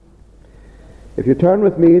If you turn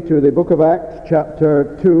with me to the book of Acts,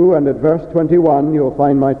 chapter 2, and at verse 21, you'll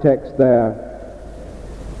find my text there.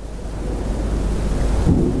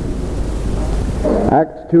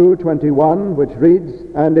 Acts 2:21, which reads,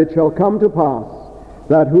 "And it shall come to pass,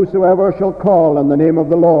 that whosoever shall call on the name of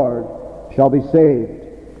the Lord shall be saved."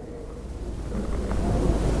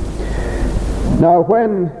 Now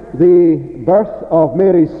when the birth of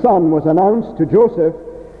Mary's son was announced to Joseph,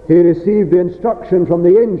 he received the instruction from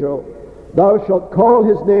the angel, "Thou shalt call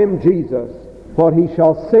his name Jesus, for he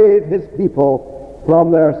shall save his people from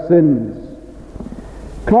their sins."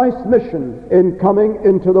 Christ's mission in coming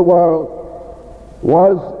into the world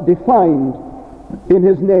was defined in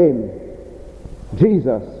his name,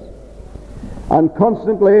 Jesus. And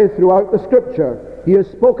constantly throughout the Scripture, he is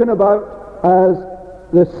spoken about as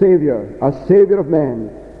the Savior, a Savior of men.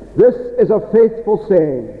 This is a faithful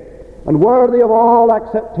saying, and worthy of all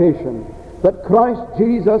acceptation, that Christ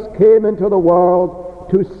Jesus came into the world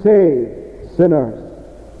to save sinners.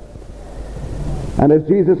 And as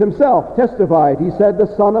Jesus himself testified, he said, "The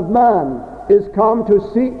Son of Man is come to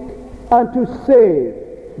seek and to save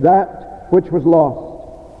that which was lost."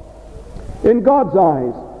 In God's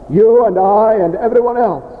eyes, you and I and everyone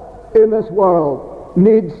else in this world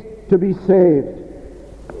needs to be saved.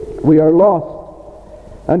 We are lost,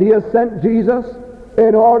 and he has sent Jesus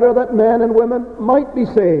in order that men and women might be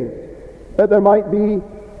saved, that there might be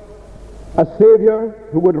a Savior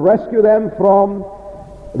who would rescue them from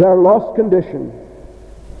their lost condition,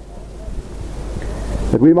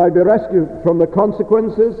 that we might be rescued from the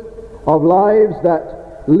consequences of lives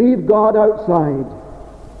that leave God outside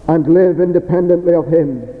and live independently of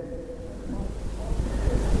him.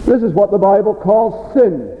 This is what the Bible calls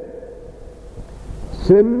sin.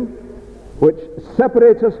 Sin which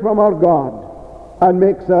separates us from our God and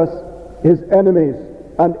makes us his enemies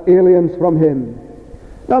and aliens from him.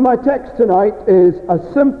 Now my text tonight is a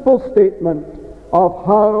simple statement of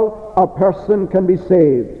how a person can be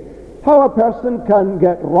saved, how a person can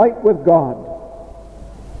get right with God.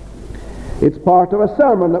 It's part of a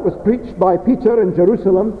sermon that was preached by Peter in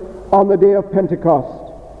Jerusalem on the day of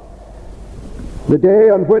Pentecost, the day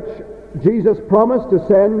on which Jesus promised to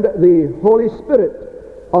send the Holy Spirit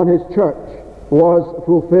on his church was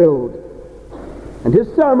fulfilled. And his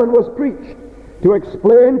sermon was preached to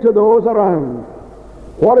explain to those around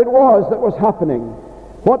what it was that was happening,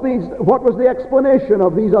 what was the explanation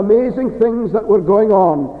of these amazing things that were going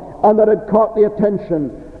on and that had caught the attention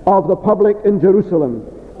of the public in Jerusalem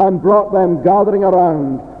and brought them gathering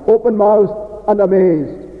around, open-mouthed and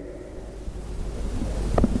amazed.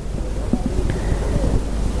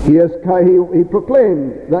 He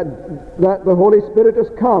proclaimed that the Holy Spirit has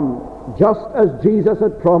come just as Jesus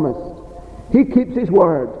had promised. He keeps his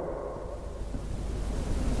word.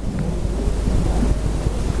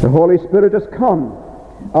 The Holy Spirit has come,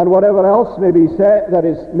 and whatever else may be said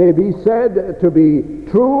to be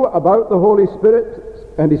true about the Holy Spirit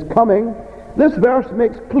and his coming, this verse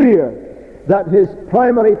makes clear that his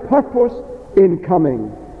primary purpose in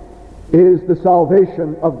coming is the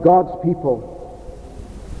salvation of God's people.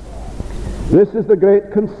 This is the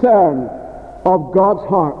great concern of God's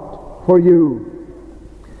heart for you.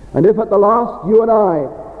 And if at the last you and I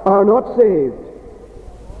are not saved,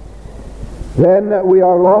 then we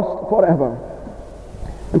are lost forever.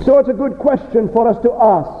 And so it's a good question for us to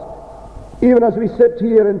ask, even as we sit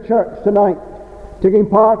here in church tonight, taking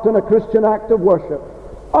part in a Christian act of worship.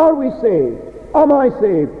 Are we saved? Am I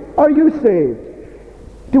saved? Are you saved?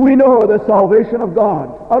 Do we know the salvation of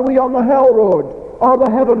God? Are we on the hell road or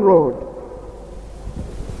the heaven road?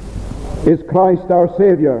 Is Christ our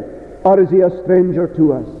Savior, or is he a stranger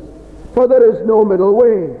to us? For there is no middle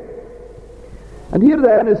way. And here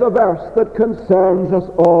then is a verse that concerns us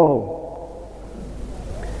all.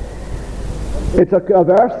 It's a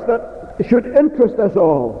verse that should interest us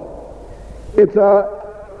all. It's a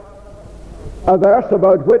verse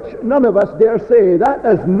about which none of us dare say, "That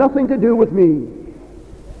has nothing to do with me."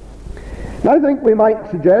 I think we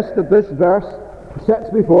might suggest that this verse sets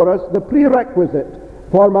before us the prerequisite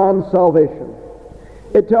for man's salvation.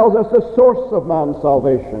 It tells us the source of man's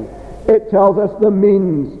salvation. It tells us the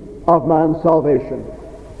means of man's salvation.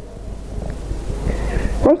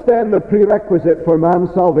 First then, the prerequisite for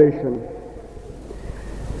man's salvation.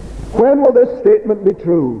 When will this statement be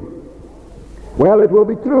true? Well, it will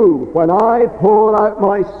be true when I pour out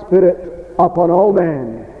my Spirit upon all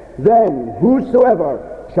men. Then whosoever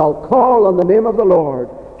shall call on the name of the Lord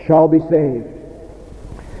shall be saved.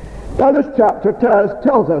 Now this chapter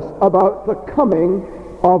tells us about the coming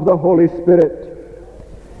of the Holy Spirit.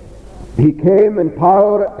 He came in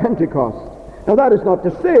power at Pentecost. Now that is not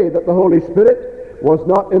to say that the Holy Spirit was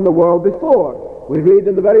not in the world before. before. We read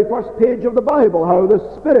in the very first page of the Bible how the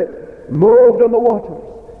Spirit moved on the waters.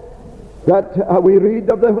 That we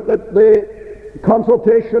read of the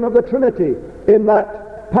consultation of the Trinity in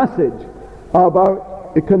that passage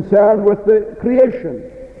about the concern with the creation.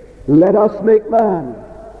 Let us make man.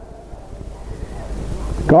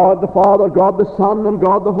 God the Father, God the Son, and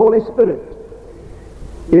God the Holy Spirit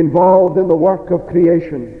involved in the work of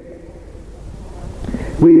creation.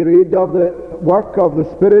 We read of the work of the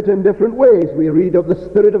Spirit in different ways. We read of the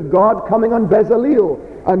Spirit of God coming on Bezaleel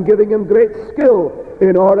and giving him great skill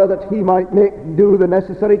in order that he might do the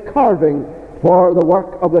necessary carving for the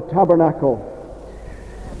work of the tabernacle.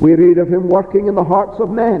 We read of him working in the hearts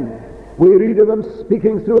of men. We read of him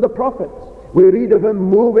speaking through the prophets. We read of him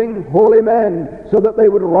moving holy men so that they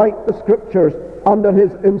would write the scriptures under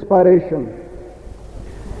his inspiration.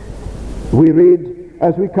 We read,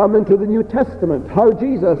 as we come into the New Testament, how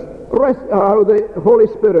the Holy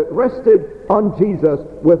Spirit rested on Jesus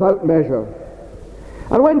without measure.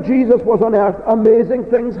 And when Jesus was on earth, amazing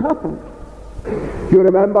things happened. You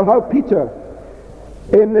remember how Peter,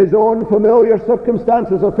 in his own familiar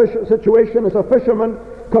circumstances, situation as a fisherman,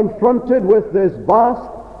 confronted with this vast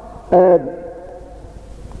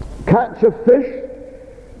catch of fish,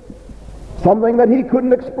 something that he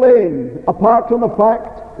couldn't explain, apart from the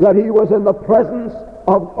fact that he was in the presence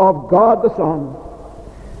of God the Son.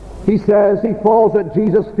 He falls at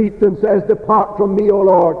Jesus' feet and says, "Depart from me, O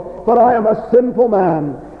Lord, for I am a sinful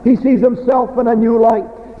man." He sees himself in a new light.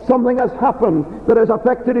 Something has happened that has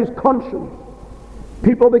affected his conscience.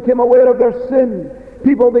 People became aware of their sin.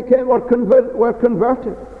 People were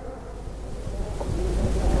converted.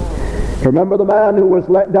 Remember the man who was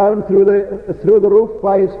let down through the roof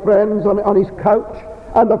by his friends on his couch,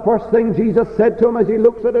 and the first thing Jesus said to him as he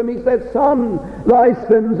looks at him, he said, "Son, thy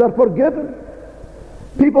sins are forgiven."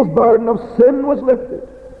 People's burden of sin was lifted.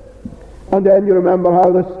 And then you remember how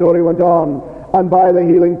the story went on, and by the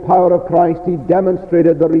healing power of Christ he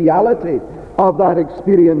demonstrated the reality of that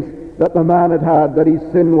experience that the man had had, that his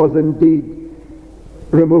sin was indeed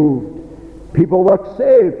removed. People were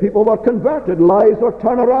saved, people were converted, lives were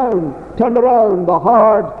turned around. The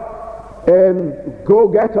hard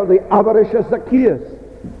go-getter, the avaricious Zacchaeus,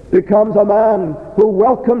 becomes a man who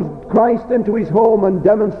welcomes Christ into his home and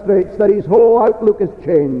demonstrates that his whole outlook is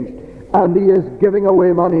changed, and he is giving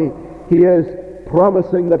away money. He is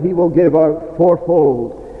promising that he will give out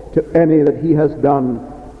fourfold to any that he has done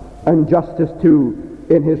injustice to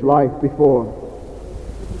in his life before.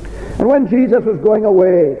 And when Jesus was going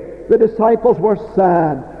away, the disciples were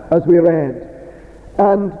sad, as we read.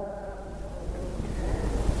 And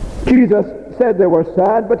Jesus said they were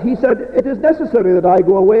sad, but he said, "It is necessary that I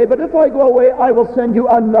go away, but if I go away, I will send you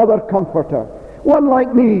another comforter, one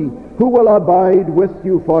like me, who will abide with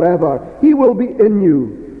you forever. He will be in you."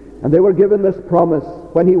 And they were given this promise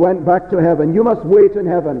when he went back to heaven. You must wait in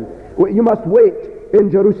heaven. You must wait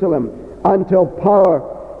in Jerusalem until power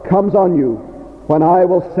comes on you. Then I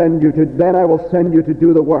will send you to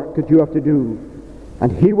do the work that you have to do.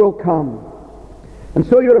 And he will come. And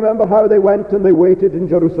so you remember how they went and they waited in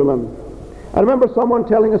Jerusalem. I remember someone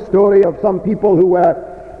telling a story of some people who were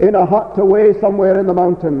in a hut away somewhere in the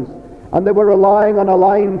mountains, and they were relying on a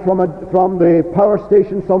line from the power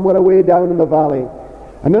station somewhere away down in the valley.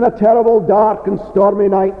 And in a terrible, dark and stormy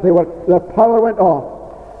night, their power went off.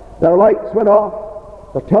 Their lights went off.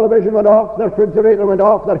 Their television went off. Their refrigerator went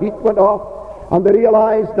off. Their heat went off. And they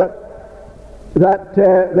realized that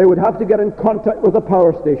they would have to get in contact with the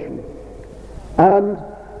power station. And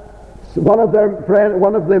one of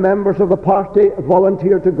the members of the party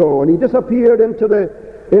volunteered to go, and he disappeared into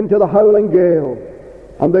the howling gale.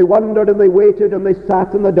 And they wondered and they waited and they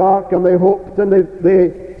sat in the dark and they hoped and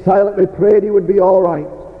they silently prayed he would be all right.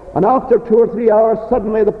 And after 2 or 3 hours,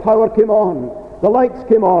 suddenly the power came on. The lights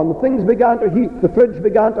came on. Things began to heat. The fridge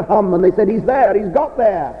began to hum. And they said, "He's there. He's got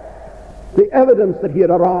there." The evidence that he had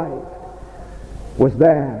arrived was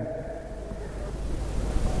there.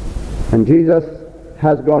 And Jesus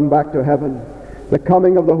has gone back to heaven. The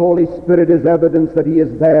coming of the Holy Spirit is evidence that he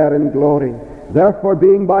is there in glory. Therefore,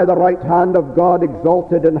 being by the right hand of God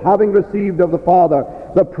exalted, and having received of the Father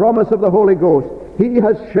the promise of the Holy Ghost, he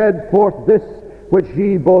has shed forth this which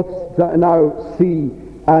ye both now see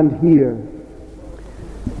and hear.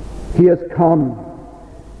 He has come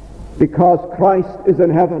because Christ is in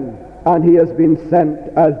heaven, and he has been sent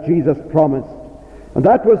as Jesus promised. And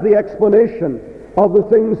that was the explanation of the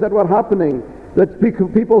things that were happening, that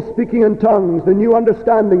people speaking in tongues, the new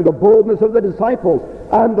understanding, the boldness of the disciples,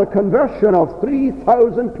 and the conversion of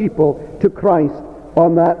 3,000 people to Christ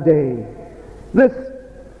on that day. This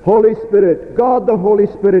Holy Spirit, God the Holy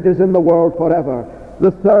Spirit, is in the world forever.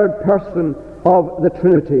 the third person of the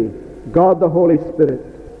Trinity, God the Holy Spirit.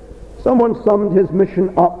 Someone summed his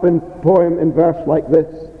mission up in poem in verse like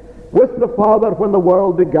this: with the Father when the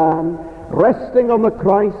world began, resting on the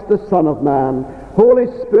Christ, the Son of Man, Holy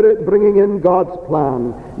Spirit bringing in God's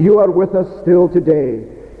plan, you are with us still today.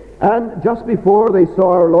 And just before they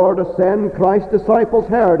saw our Lord ascend, Christ's disciples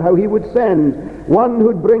heard how he would send one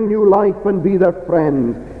who'd bring new life and be their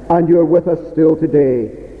friend, and you're with us still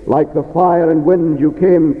today. Like the fire and wind you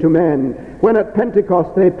came to men. When at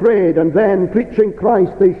Pentecost they prayed, and then, preaching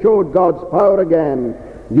Christ, they showed God's power again.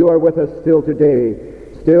 You are with us still today.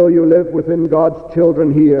 Still you live within God's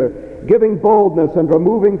children here, giving boldness and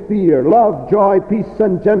removing fear. Love, joy, peace,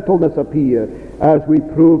 and gentleness appear as we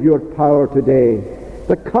prove your power today.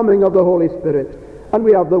 The coming of the Holy Spirit. And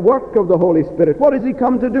we have the work of the Holy Spirit. What has he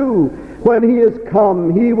come to do? When he is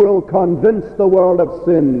come, he will convince the world of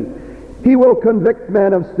sin. He will convict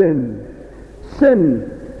men of sin.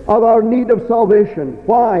 Sin, of our need of salvation.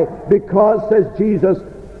 Why? Because, says Jesus,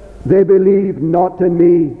 they believe not in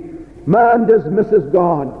me. Man dismisses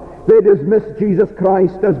God. They dismiss Jesus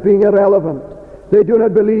Christ as being irrelevant. They do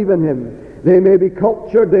not believe in him. They may be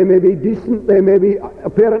cultured, they may be decent, they may be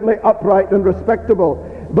apparently upright and respectable.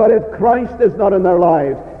 But if Christ is not in their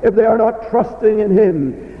lives, if they are not trusting in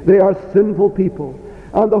him, they are sinful people.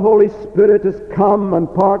 And the Holy Spirit has come,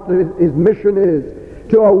 and part of his mission is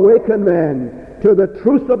to awaken men to the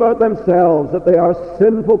truth about themselves, that they are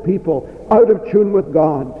sinful people, out of tune with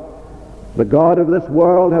God. The God of this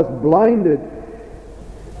world has blinded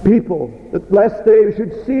people, that lest they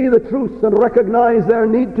should see the truth and recognize their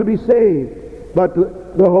need to be saved. But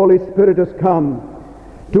the Holy Spirit has come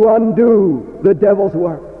to undo the devil's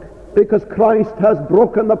work, because Christ has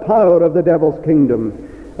broken the power of the devil's kingdom.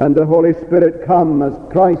 And the Holy Spirit come as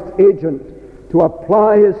Christ's agent to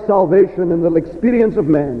apply his salvation in the experience of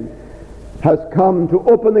men, has come to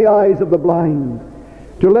open the eyes of the blind,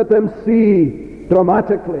 to let them see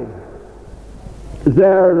dramatically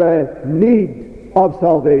their need of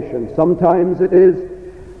salvation. Sometimes it is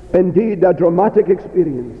indeed a dramatic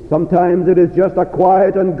experience. Sometimes it is just a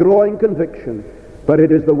quiet and growing conviction. But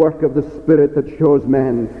it is the work of the Spirit that shows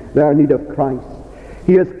men their need of Christ.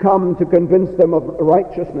 He has come to convince them of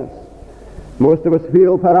righteousness. Most of us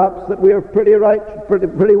feel perhaps that we are pretty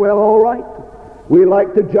well all right. We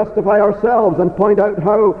like to justify ourselves and point out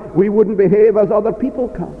how we wouldn't behave as other people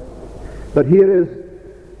can. But here is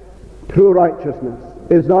true righteousness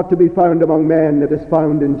is not to be found among men, it is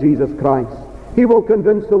found in Jesus Christ. He will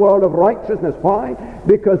convince the world of righteousness. Why?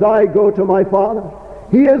 Because I go to my Father.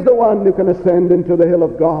 He is the one who can ascend into the hill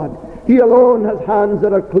of God. He alone has hands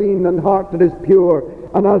that are clean and heart that is pure,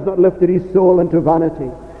 and has not lifted his soul into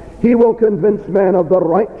vanity. He will convince men of the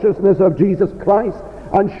righteousness of Jesus Christ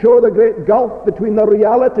and show the great gulf between the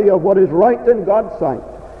reality of what is right in God's sight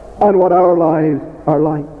and what our lives are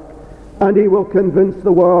like. And he will convince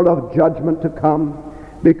the world of judgment to come,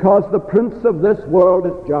 because the prince of this world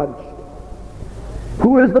is judged.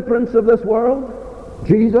 Who is the prince of this world?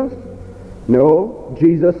 Jesus? No,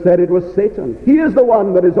 Jesus said it was Satan. He is the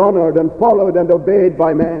one that is honored and followed and obeyed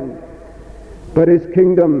by men. But his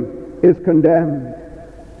kingdom is condemned.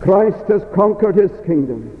 Christ has conquered his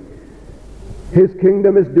kingdom. His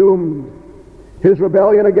kingdom is doomed. His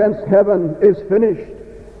rebellion against heaven is finished.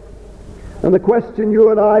 And the question you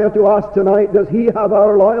and I have to ask tonight, does he have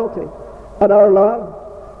our loyalty and our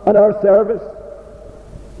love and our service?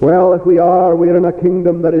 Well, if we are in a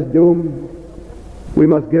kingdom that is doomed. We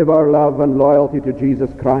must give our love and loyalty to Jesus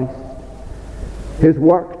Christ, his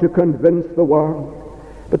work to convince the world.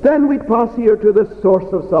 But then we pass here to the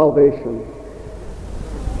source of salvation.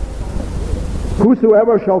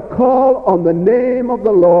 Whosoever shall call on the name of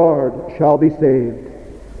the Lord shall be saved.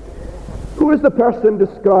 Who is the person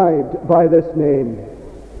described by this name?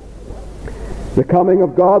 The coming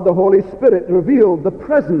of God, the Holy Spirit, revealed the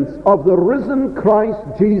presence of the risen Christ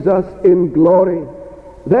Jesus in glory.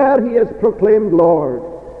 There he is proclaimed Lord.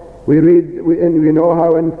 We know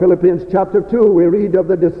how in Philippians chapter 2 we read of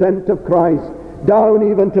the descent of Christ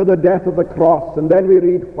down even to the death of the cross. And then we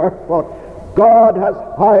read, wherefore God has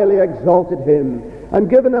highly exalted him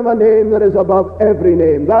and given him a name that is above every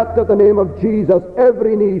name, that at the name of Jesus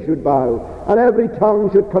every knee should bow and every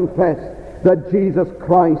tongue should confess that Jesus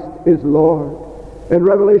Christ is Lord. In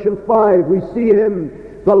Revelation 5 we see him,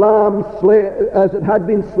 the Lamb slain as it had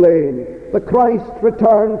been slain, the Christ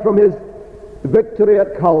returned from his victory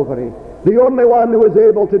at Calvary, the only one who is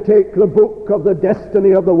able to take the book of the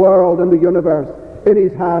destiny of the world and the universe in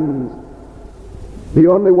his hands, the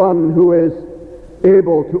only one who is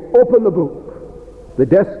able to open the book. The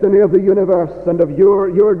destiny of the universe and of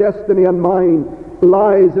your destiny and mine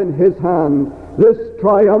lies in his hand, this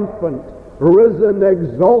triumphant, risen,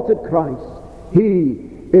 exalted Christ. He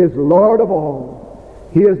is Lord of all.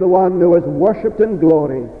 He is the one who is worshipped in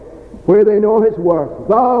glory, where they know his worth.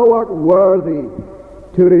 Thou art worthy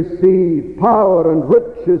to receive power and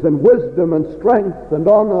riches and wisdom and strength and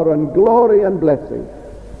honor and glory and blessing.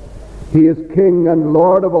 He is King and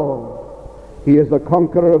Lord of all. He is the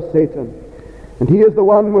conqueror of Satan. And he is the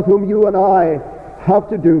one with whom you and I have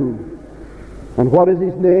to do. And what is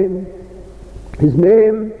his name? His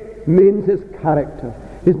name means his character.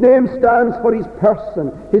 His name stands for his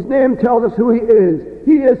person. His name tells us who he is.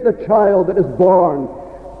 He is the child that is born,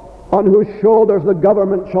 on whose shoulders the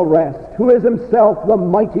government shall rest, who is himself the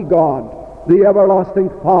mighty God, the everlasting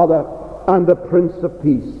Father, and the Prince of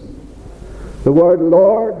Peace. The word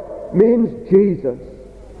Lord means Jesus.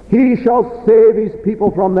 He shall save his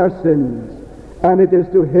people from their sins, and it is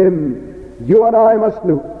to him you and I must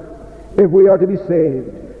look if we are to be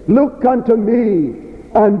saved. Look unto me,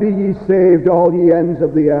 and be ye saved, all ye ends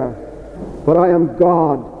of the earth. For I am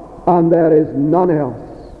God, and there is none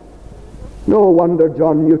else. No wonder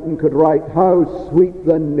John Newton could write, how sweet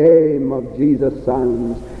the name of Jesus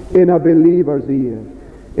sounds in a believer's ear.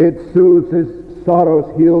 It soothes his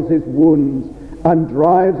sorrows, heals his wounds, and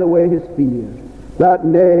drives away his fear. That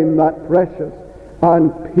name, that precious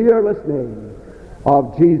and peerless name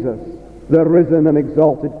of Jesus, the risen and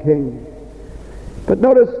exalted King. But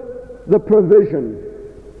notice the provision,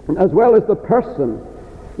 as well as the person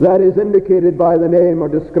that is indicated by the name or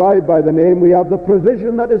described by the name. We have the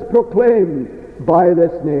provision that is proclaimed by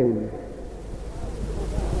this name.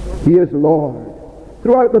 He is Lord.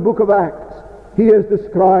 Throughout the book of Acts, he is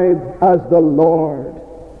described as the Lord.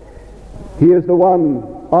 He is the one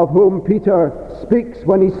of whom Peter speaks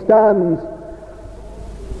when he stands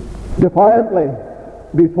defiantly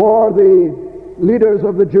before the leaders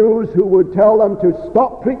of the Jews who would tell them to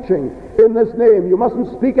stop preaching in this name. You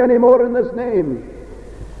mustn't speak anymore in this name.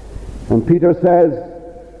 And Peter says,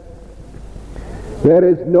 there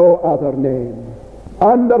is no other name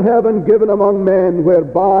under heaven given among men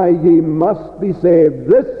whereby ye must be saved.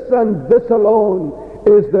 This and this alone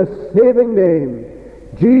is the saving name,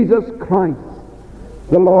 Jesus Christ,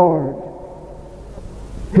 the Lord.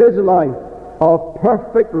 His life of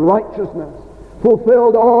perfect righteousness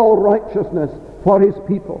fulfilled all righteousness for his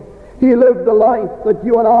people. He lived the life that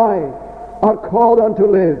you and I are called on to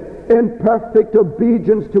live, in perfect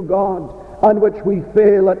obedience to God, and which we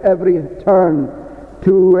fail at every turn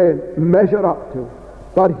to measure up to.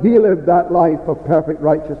 But he lived that life of perfect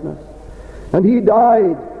righteousness. And he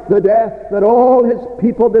died the death that all his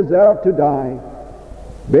people deserve to die,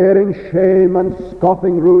 bearing shame and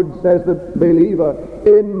scoffing rude, says the believer.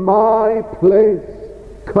 In my place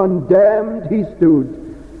condemned he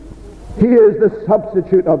stood. He is the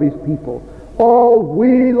substitute of his people. All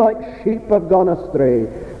we like sheep have gone astray.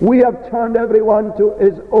 We have turned everyone to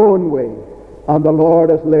his own way, and the Lord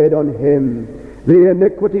has laid on him the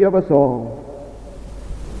iniquity of us all.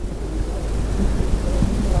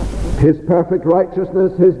 His perfect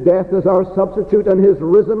righteousness, his death as our substitute, and his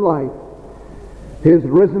risen life, his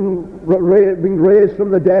being raised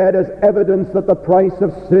from the dead as evidence that the price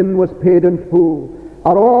of sin was paid in full,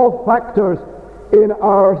 are all factors in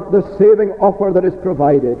the saving offer that is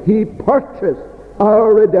provided. He purchased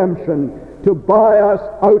our redemption to buy us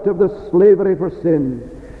out of the slavery for sin.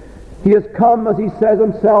 He has come, as he says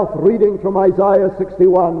himself, reading from Isaiah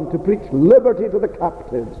 61, to preach liberty to the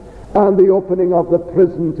captives and the opening of the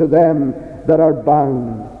prison to them that are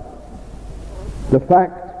bound. The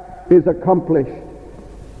fact is accomplished.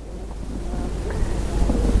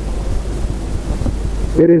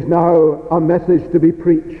 It is now a message to be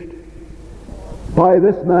preached by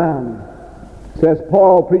this man, says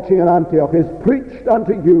Paul, preaching in Antioch, is preached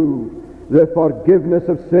unto you the forgiveness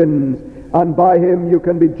of sins, and by him you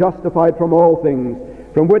can be justified from all things,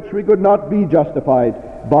 from which we could not be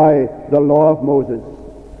justified by the law of Moses.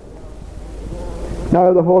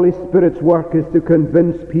 Now the Holy Spirit's work is to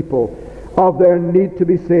convince people of their need to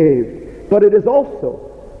be saved, but it is also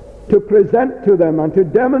to present to them and to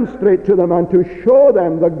demonstrate to them and to show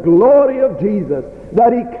them the glory of Jesus,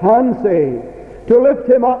 that he can save, to lift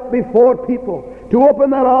him up before people, to open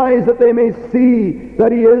their eyes that they may see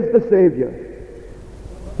that he is the Savior.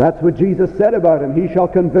 That's what Jesus said about him. He shall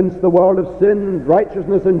convince the world of sin,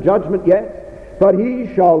 righteousness, and judgment, yes, but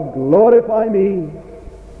he shall glorify me.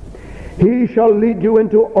 He shall lead you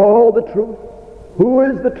into all the truth. Who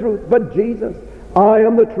is the truth but Jesus? I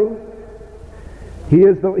am the truth.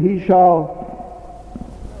 He shall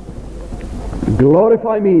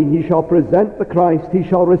glorify me. He shall present the Christ. He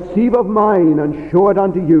shall receive of mine and show it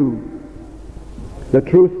unto you. The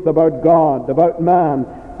truth about God, about man,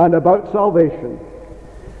 and about salvation.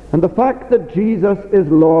 And the fact that Jesus is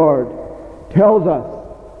Lord tells us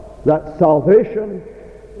that salvation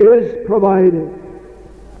is provided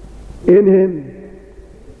in Him.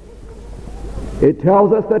 It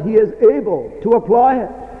tells us that He is able to apply it.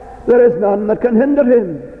 There is none that can hinder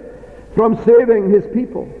Him from saving His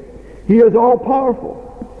people. He is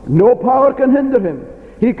all-powerful. No power can hinder Him.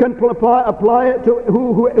 He can apply it to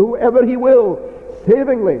whoever He will,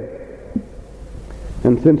 savingly.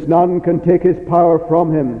 And since none can take His power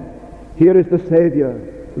from Him, here is the Savior,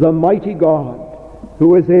 the mighty God,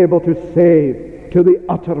 who is able to save to the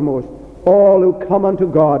uttermost all who come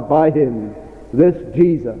unto God by Him, this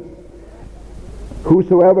Jesus.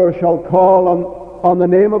 Whosoever shall call on the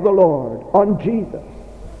name of the Lord, on Jesus,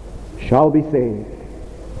 shall be saved.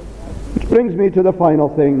 Which brings me to the final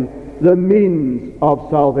thing, the means of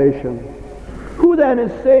salvation. Who then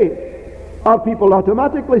is saved? Are people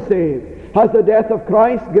automatically saved? Has the death of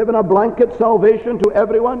Christ given a blanket salvation to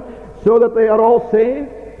everyone so that they are all saved?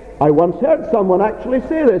 I once heard someone actually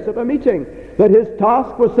say this at a meeting, that his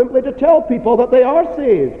task was simply to tell people that they are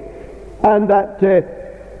saved and that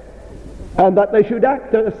they should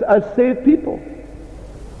act as saved people.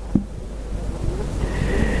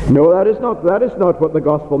 No, that is not what the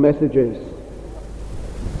gospel message is.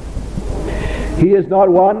 He is not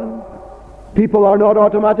one. People are not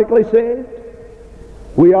automatically saved.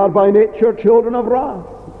 We are by nature children of wrath,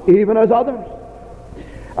 even as others.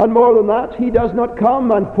 And more than that, He does not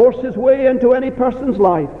come and force His way into any person's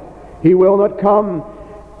life. He will not come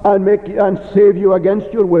and save you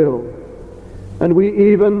against your will. And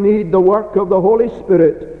we even need the work of the Holy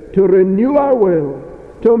Spirit to renew our will,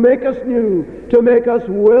 to make us new, to make us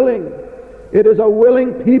willing. It is a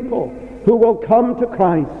willing people who will come to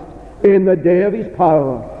Christ in the day of His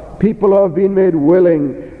power. People who have been made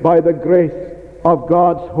willing by the grace of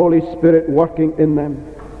God's Holy Spirit working in them.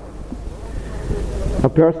 A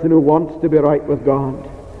person who wants to be right with God.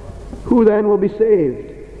 Who then will be saved?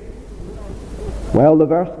 Well, the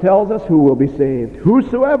verse tells us who will be saved.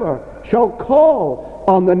 Whosoever shall call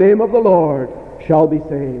on the name of the Lord shall be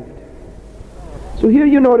saved. So here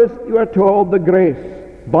you notice you are told the grace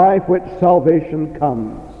by which salvation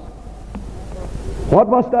comes. What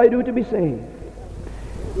must I do to be saved?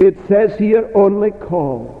 It says here, only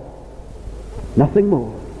call. Nothing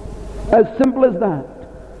more. As simple as that.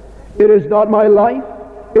 It is not my life.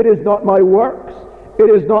 It is not my works. It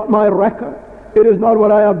is not my record. It is not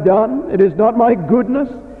what I have done. It is not my goodness.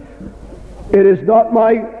 It is not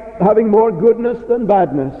my having more goodness than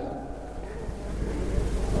badness.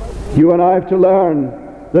 You and I have to learn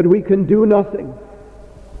that we can do nothing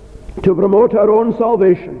to promote our own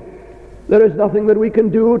salvation. There is nothing that we can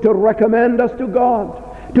do to recommend us to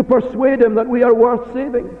God, to persuade Him that we are worth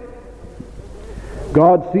saving.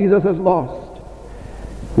 God sees us as lost.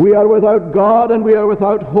 We are without God and we are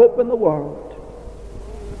without hope in the world.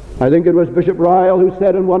 I think it was Bishop Ryle who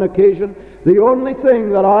said on one occasion, the only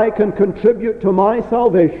thing that I can contribute to my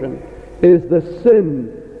salvation is the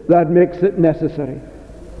sin that makes it necessary.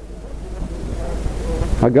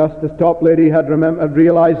 Augustus Toplady had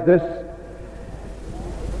realized this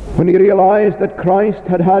when he realized that Christ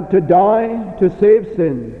had had to die to save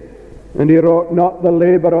sin. And he wrote, not the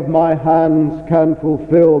labor of my hands can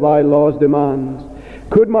fulfill thy law's demands.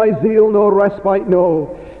 Could my zeal no respite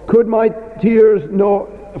know? Could my tears no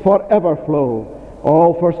forever flow?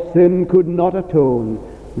 All for sin could not atone.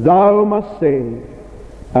 Thou must save,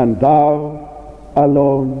 and thou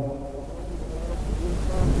alone.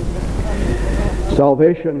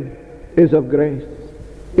 Salvation is of grace.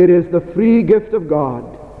 It is the free gift of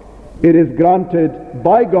God. It is granted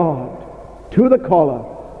by God to the caller,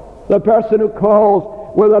 the person who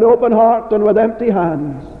calls with an open heart and with empty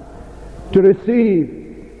hands, to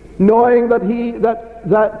receive, knowing that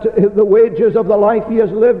the wages of the life he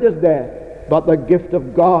has lived is death, but the gift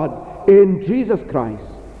of God in Jesus Christ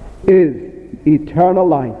is eternal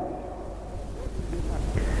life.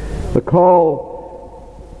 The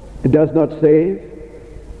call does not save,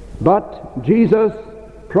 but Jesus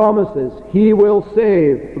promises He will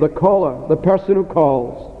save the caller, the person who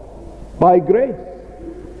calls, by grace.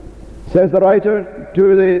 Says the writer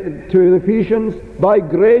to the Ephesians, by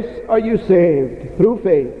grace are you saved, through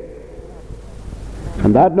faith.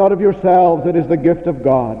 And that not of yourselves, it is the gift of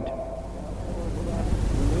God.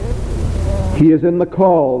 He is in the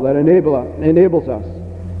call that enables us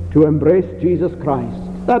to embrace Jesus Christ.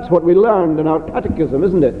 That's what we learned in our catechism,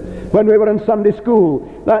 isn't it? When we were in Sunday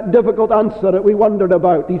school, that difficult answer that we wondered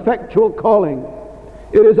about, effectual calling.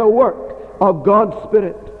 It is a work of God's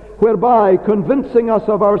Spirit, whereby, convincing us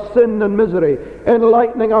of our sin and misery,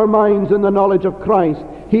 enlightening our minds in the knowledge of Christ,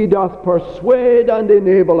 he doth persuade and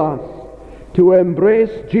enable us to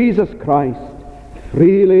embrace Jesus Christ,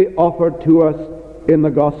 freely offered to us in the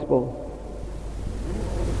gospel.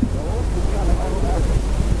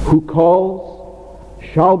 Who calls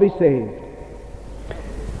shall be saved.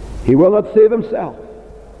 He will not save himself.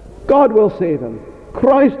 God will save him.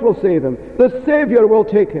 Christ will save him. The Savior will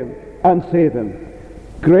take him and save him.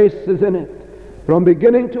 Grace is in it from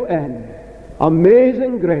beginning to end.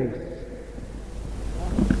 Amazing grace.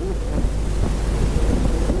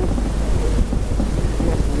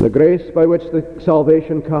 The grace by which the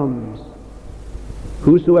salvation comes.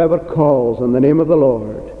 Whosoever calls on the name of the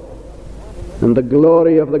Lord, and the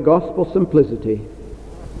glory of the gospel simplicity.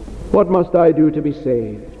 What must I do to be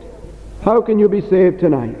saved? How can you be saved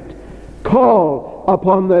tonight? Call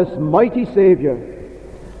upon this mighty Savior.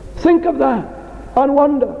 Think of that and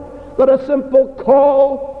wonder that a simple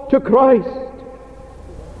call to Christ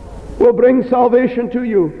will bring salvation to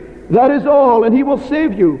you. That is all, and he will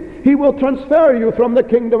save you. He will transfer you from the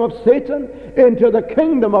kingdom of Satan into the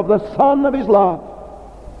kingdom of the Son of his love.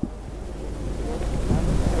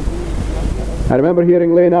 I remember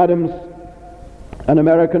hearing Lane Adams, an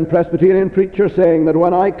American Presbyterian preacher, saying that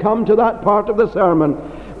when I come to that part of the sermon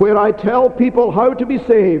where I tell people how to be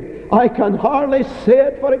saved, I can hardly say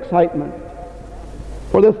it for excitement,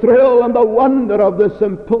 for the thrill and the wonder of the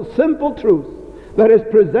simple truth that is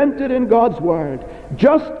presented in God's Word.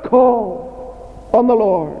 Just call on the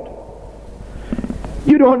Lord.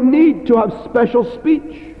 You don't need to have special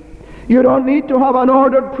speech. You don't need to have an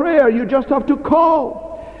ordered prayer. You just have to call.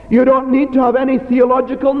 You don't need to have any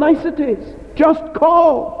theological niceties. Just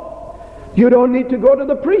call. You don't need to go to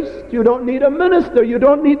the priest. You don't need a minister. You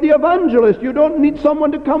don't need the evangelist. You don't need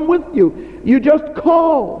someone to come with you. You just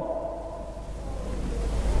call.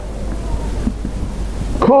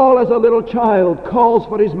 Call as a little child calls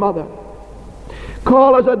for his mother.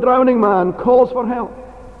 Call as a drowning man calls for help.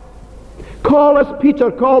 Call as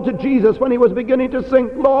Peter called to Jesus when he was beginning to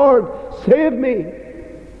sink, Lord, save me.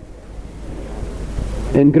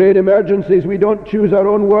 In great emergencies, we don't choose our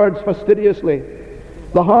own words fastidiously.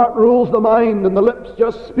 The heart rules the mind and the lips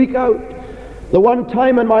just speak out. The one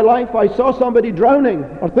time in my life I saw somebody drowning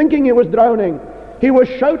or thinking he was drowning. He was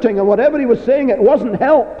shouting, and whatever he was saying, it wasn't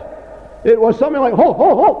help. It was something like, ho,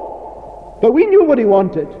 ho, ho. But we knew what he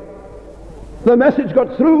wanted. The message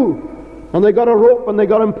got through, and they got a rope and they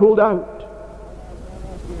got him pulled out.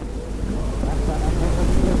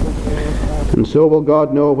 And so will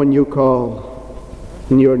God know when you call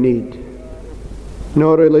in your need.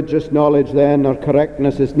 No religious knowledge then or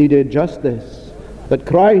correctness is needed, just this, that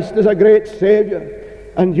Christ is a great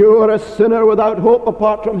Savior and you are a sinner without hope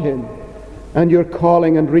apart from him, and you're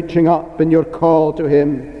calling and reaching up in your call to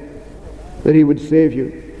him that he would save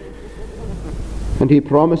you. And he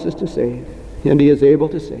promises to save, and he is able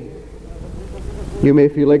to save. You may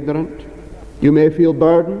feel ignorant, you may feel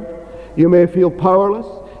burdened, you may feel powerless,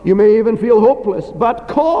 you may even feel hopeless, but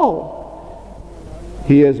call.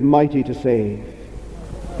 He is mighty to save.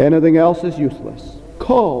 Anything else is useless.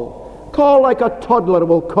 Call. Call like a toddler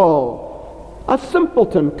will call. A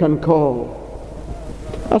simpleton can call.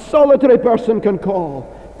 A solitary person can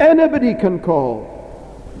call. Anybody can call.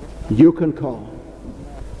 You can call.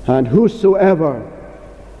 And whosoever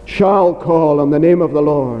shall call on the name of the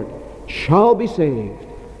Lord shall be saved.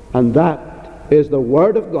 And that is the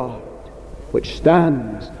Word of God, which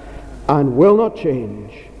stands and will not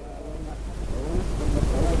change.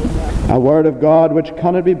 A Word of God which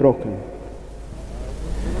cannot be broken.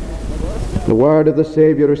 The word of the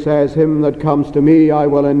Savior who says, him that comes to me I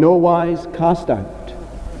will in no wise cast out.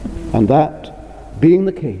 And that being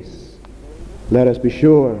the case, let us be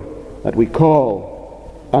sure that we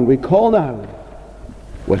call, and we call now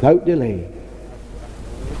without delay.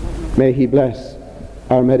 May he bless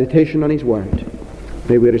our meditation on his word.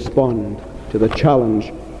 May we respond to the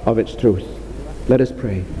challenge of its truth. Let us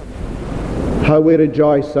pray. How we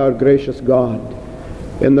rejoice, our gracious God,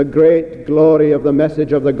 in the great glory of the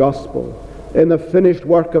message of the gospel, in the finished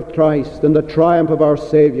work of Christ, in the triumph of our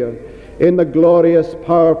Savior, in the glorious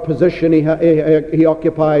power position he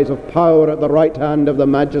occupies of power at the right hand of the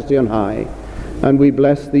Majesty on high. And we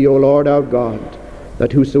bless thee, O Lord our God,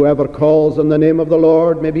 that whosoever calls on the name of the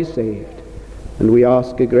Lord may be saved. And we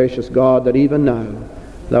ask, O gracious God, that even now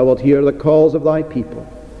thou wilt hear the calls of thy people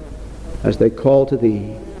as they call to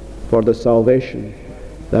thee for the salvation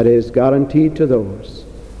that is guaranteed to those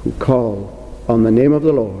who call on the name of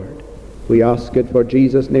the Lord. We ask it for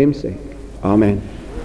Jesus' name's sake. Amen.